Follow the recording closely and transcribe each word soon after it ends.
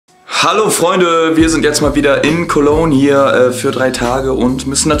Hallo Freunde, wir sind jetzt mal wieder in Cologne hier für 3 Tage und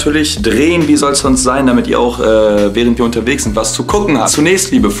müssen natürlich drehen, wie soll es sonst sein, damit ihr auch, während wir unterwegs sind, was zu gucken habt. Zunächst,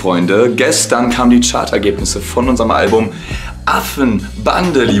 liebe Freunde, gestern kamen die Chartergebnisse von unserem Album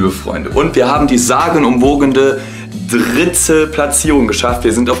Affenbande, liebe Freunde. Und wir haben die sagenumwogene 3. Platzierung geschafft.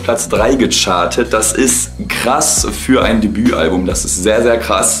 Wir sind auf Platz 3 gechartet. Das ist krass für ein Debütalbum. Das ist sehr, sehr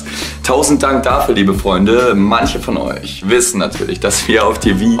krass. 1000 Dank dafür, liebe Freunde. Manche von euch wissen natürlich, dass wir auf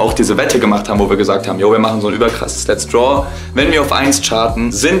TV auch diese Wette gemacht haben, wo wir gesagt haben, jo, wir machen so ein überkrasses Let's Draw. Wenn wir auf 1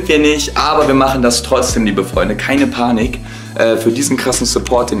 charten, sind wir nicht, aber wir machen das trotzdem, liebe Freunde. Keine Panik. Für diesen krassen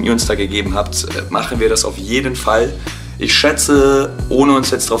Support, den ihr uns da gegeben habt, machen wir das auf jeden Fall. Ich schätze, ohne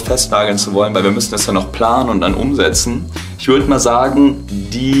uns jetzt darauf festnageln zu wollen, weil wir müssen das ja noch planen und dann umsetzen. Ich würde mal sagen,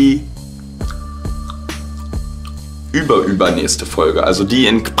 die übernächste Folge, also die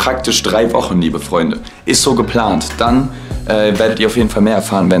in praktisch 3 Wochen, liebe Freunde, ist so geplant. Dann werdet ihr auf jeden Fall mehr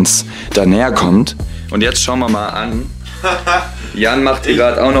erfahren, wenn es da näher kommt. Und jetzt schauen wir mal an. Jan macht hier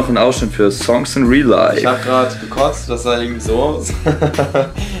gerade auch noch einen Ausschnitt für Songs in Real Life. Ich habe gerade gekotzt, das war irgendwie so.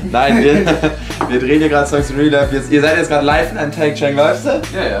 Nein, wir drehen hier gerade Songs in Real Life. Ihr seid jetzt gerade live in einem Take. Cheng, läufst du?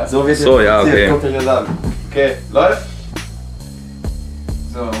 Ja, ja. So, wird so, ja, okay. Guckt euch das an. Okay, läuft.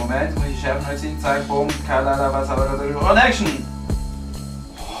 So, Moment, muss ich die Schärfen neu ziehen. Zeitpunkt, Kalala, was aber das und Action!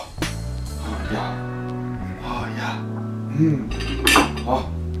 Oh ja. Oh ja. Oh.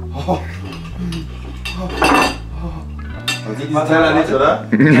 Oh. Man sieht diesen Teller nicht, oder?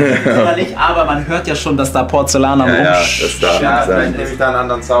 Teller nicht, aber man hört ja schon, dass da Porzellan am Rumschlagen ist. Ja, vielleicht nehme ich da einen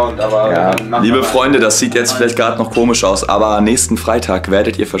anderen Sound, aber... Ja. Liebe Freunde, das sieht jetzt vielleicht gerade noch komisch aus, aber nächsten Freitag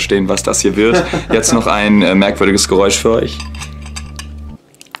werdet ihr verstehen, was das hier wird. Jetzt noch ein merkwürdiges Geräusch für euch.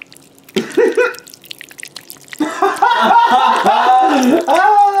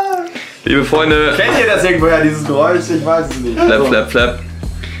 Liebe Freunde... Kennt ihr das irgendwoher, dieses Geräusch? Ich weiß es nicht. Flap, flap, flap.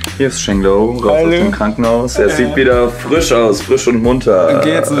 Hier ist Cheng raus aus dem Krankenhaus. Er sieht wieder frisch aus, frisch und munter.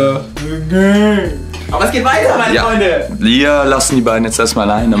 Geht's so. Aber es geht weiter, meine Freunde. Wir lassen die beiden jetzt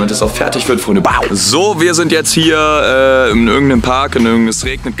erstmal allein, damit es auch fertig wird, Freunde. So, wir sind jetzt hier in irgendeinem Park, es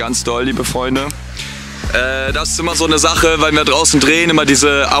regnet ganz doll, liebe Freunde. Das ist immer so eine Sache, weil wir draußen drehen, immer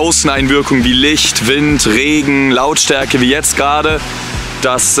diese Außeneinwirkungen wie Licht, Wind, Regen, Lautstärke wie jetzt gerade.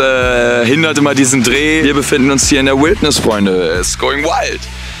 Das hindert immer diesen Dreh. Wir befinden uns hier in der Wilderness, Freunde. It's going wild.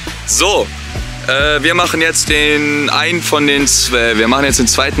 So, wir machen jetzt den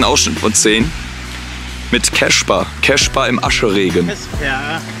zweiten Ausschnitt von 10 mit Casper. Casper im Ascheregen.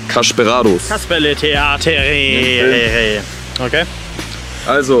 Casperados. Kasperle Theater. Okay.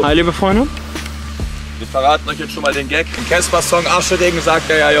 Also. Hi, liebe Freunde. Wir verraten euch jetzt schon mal den Gag. Im Casper-Song Ascheregen sagt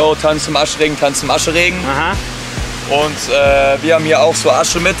er ja, yo, tanz im Ascheregen, tanz im Ascheregen. Aha. Und wir haben hier auch so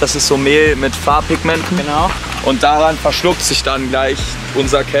Asche mit, das ist so Mehl mit Farbpigmenten. Genau. Und daran verschluckt sich dann gleich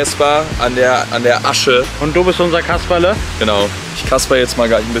unser Casper an der Asche. Und du bist unser Kasperle? Genau. Ich kasper jetzt mal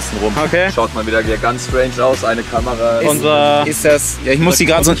gleich ein bisschen rum. Okay. Schaut mal wieder ganz strange aus, eine Kamera. Ist das... Ja, ich muss die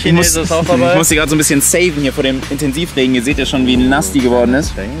gerade so ein bisschen saven hier vor dem Intensivregen. Ihr seht ja schon, wie nass die geworden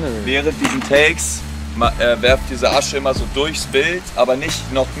ist. Während diesen Takes werft diese Asche immer so durchs Bild, aber mich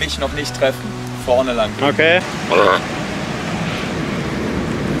noch nicht treffen. Vorne lang. Okay.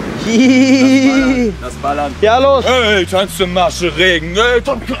 Das Ballern. Ja, los! Hey, tanzt im Ascheregen. Hey,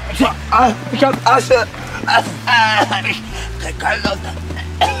 ich hab Asche.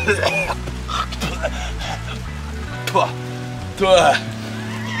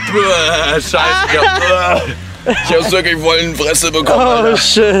 Scheiße. Ich hab's wirklich voll in die Fresse bekommen. Oh, Alter.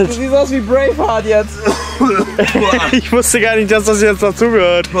 shit. Du siehst aus wie Braveheart jetzt. Ich wusste gar nicht, dass das jetzt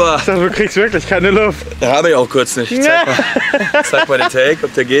dazugehört. Ich dachte, du kriegst wirklich keine Luft. Da habe ich auch kurz nicht. Zeig mal den Take,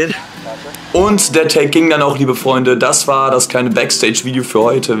 ob der geht. Und der Take ging dann auch, liebe Freunde. Das war das kleine Backstage-Video für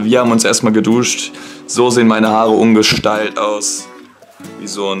heute. Wir haben uns erstmal geduscht. So sehen meine Haare ungestylt aus. Wie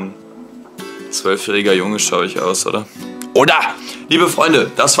so ein 12-jähriger Junge schaue ich aus, oder? Oder? Liebe Freunde,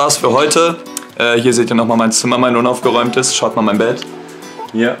 das war's für heute. Hier seht ihr nochmal mein Zimmer, mein unaufgeräumtes. Schaut mal mein Bett.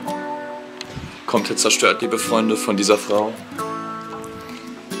 Hier. Komplett zerstört, liebe Freunde, von dieser Frau.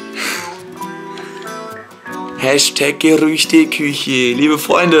 Hashtag Gerüchteküche. Liebe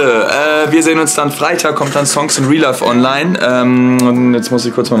Freunde, wir sehen uns dann Freitag, kommt dann Songs in Real Life online. Und jetzt muss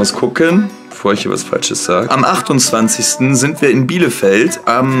ich kurz mal was gucken, bevor ich hier was Falsches sage. Am 28. sind wir in Bielefeld,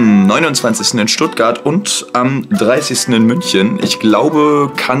 am 29. in Stuttgart und am 30. in München. Ich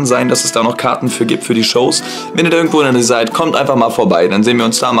glaube, kann sein, dass es da noch Karten für gibt für die Shows. Wenn ihr da irgendwo in der seid, kommt einfach mal vorbei. Dann sehen wir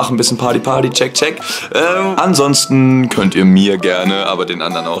uns da, machen ein bisschen Party, check. Ansonsten könnt ihr mir gerne, aber den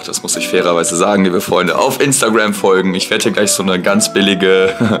anderen auch, das muss ich fairerweise sagen, liebe Freunde, auf Instagram folgen. Ich werde hier gleich so ein ganz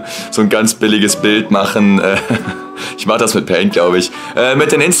billiges Bild machen. Ich mache das mit Paint, glaube ich.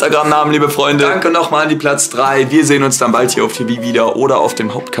 Mit den Instagram-Namen, liebe Freunde. Danke nochmal an die Platz 3. Wir sehen uns dann bald hier auf TV wieder oder auf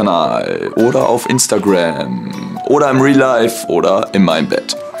dem Hauptkanal oder auf Instagram oder im Real Life oder in meinem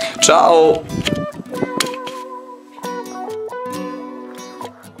Bett. Ciao!